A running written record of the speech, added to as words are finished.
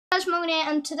guys, Morgan here,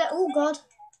 and today, oh god,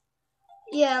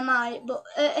 yeah, I might, but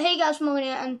hey guys, Morgan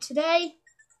here, and today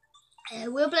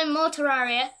we're playing more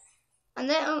Terraria, and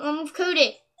then I'm with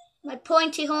Cody. My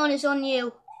pointy horn is on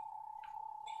you.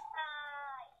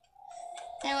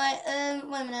 Anyway,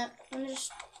 wait a minute, let me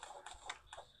just.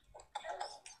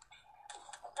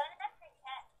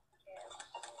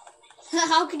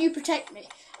 How can you protect me?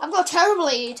 I've got a terrible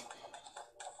lead.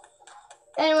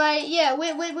 Anyway, yeah, we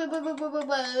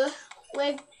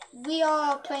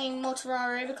are playing more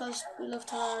Terraria because we love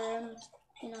Terraria, and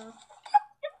you know.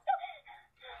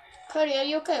 Cody, are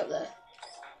you okay up there?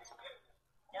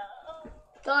 No.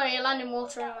 Don't worry, you're landing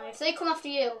water anyway. If they come after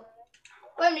you,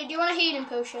 wait a minute. Do you want a healing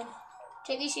potion?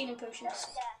 Take these healing potions.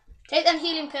 Take them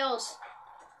healing pills.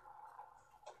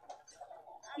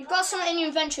 You've got something in your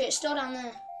inventory. It's still down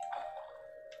there.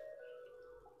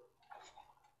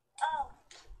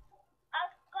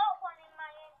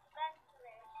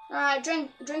 Alright,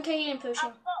 drink a healing potion.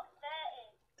 I've got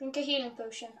 30. Drink a healing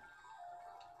potion.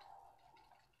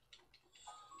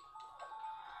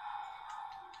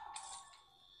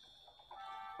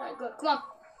 Alright, good. Come on.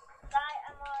 Right,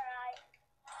 I'm alright.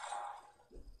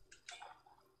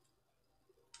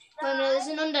 Wait a minute, there's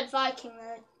an undead Viking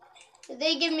there. So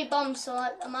they give me bombs, so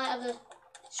I might have a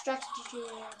strategy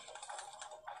here.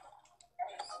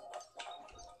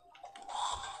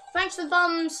 Thanks for the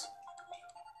bombs.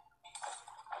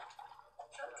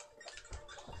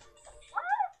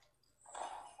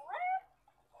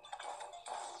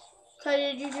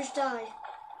 Cody, did you just die?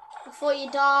 I thought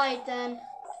you died then.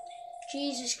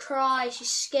 Jesus Christ, you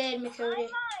scared me, Cody. I don't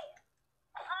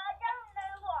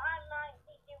know what I might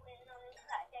be doing on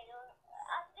Saturday.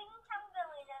 I think I'm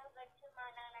going over to my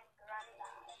nan and granddad.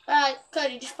 Alright,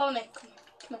 Cody, just follow me.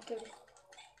 Come on, Cody.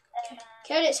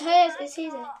 Cody, it's here. It's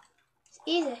easy. It's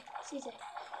easy. It's easy.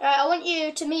 Alright, I want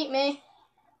you to meet me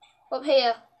up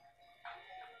here.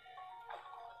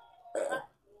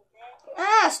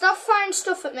 Ah, stop firing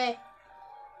stuff at me.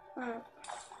 Right.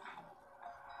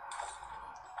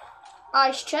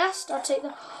 Ice chest, I'll take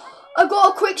that. I got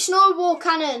a quick snowball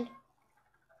cannon.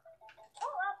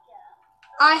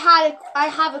 I have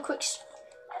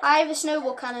a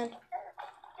snowball cannon.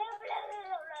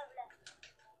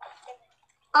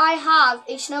 I have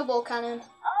a snowball cannon.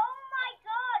 Oh my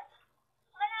god!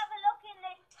 I'm gonna have a look in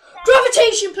this.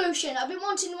 Gravitation potion! I've been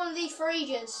wanting one of these for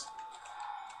ages.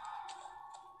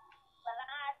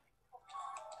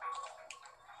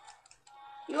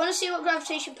 You want to see what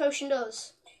gravitation potion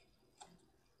does?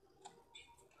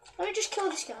 Let me just kill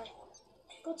this guy.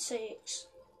 God's sakes.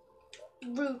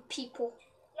 Rude people.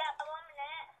 Yeah,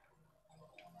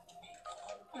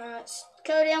 1 minute. Alright,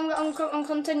 Cody, I'm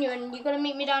continuing. You're gonna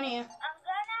meet me down here. I'm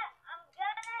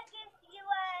gonna give you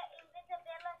a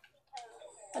invisibility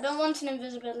potion. I don't want an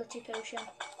invisibility potion.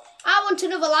 I want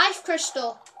another life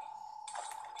crystal.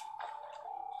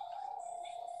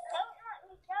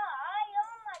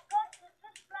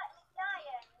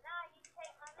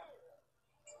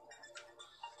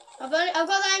 I've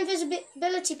got that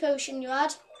invisibility potion you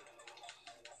had.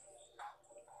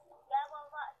 Yeah, well,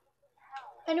 that doesn't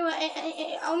help.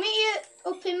 Anyway, I'll meet you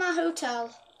up in my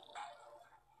hotel.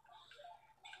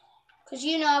 Because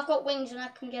you know I've got wings and I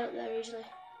can get up there easily. Yeah,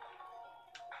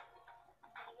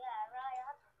 right.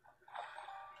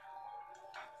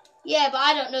 Yeah, but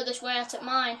I don't know this way out at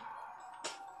mine.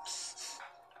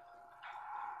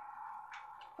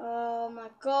 Oh my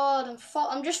god,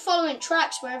 I'm just following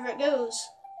tracks wherever it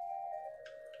goes.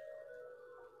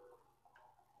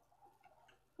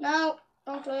 No,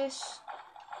 wrong place.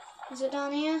 Is it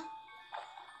down here? Are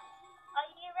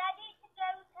you ready to go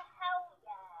to hell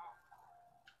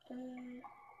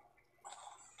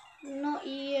yet? Not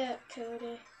yet,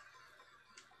 Cody.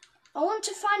 I want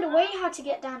to find a way how to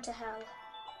get down to hell. I'm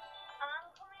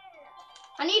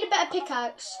coming. I need a better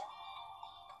pickaxe.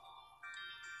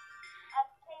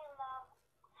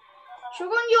 Should we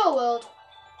go on your world?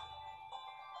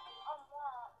 On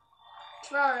what?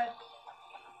 Terraria.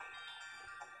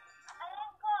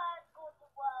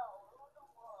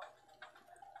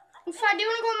 In fact, do you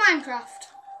want to go on Minecraft?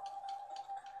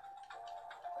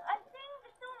 I think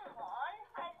someone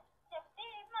has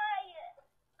defeated my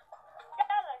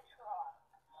Dellatron.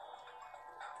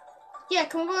 Yeah,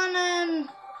 can we go on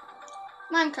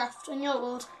Minecraft in your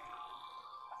world?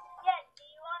 Yeah, do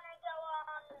you want to go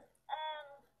on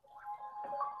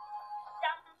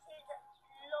Dance's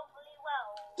lovely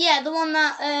world? Yeah, the one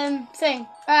that thing.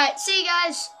 Alright, see you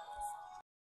guys.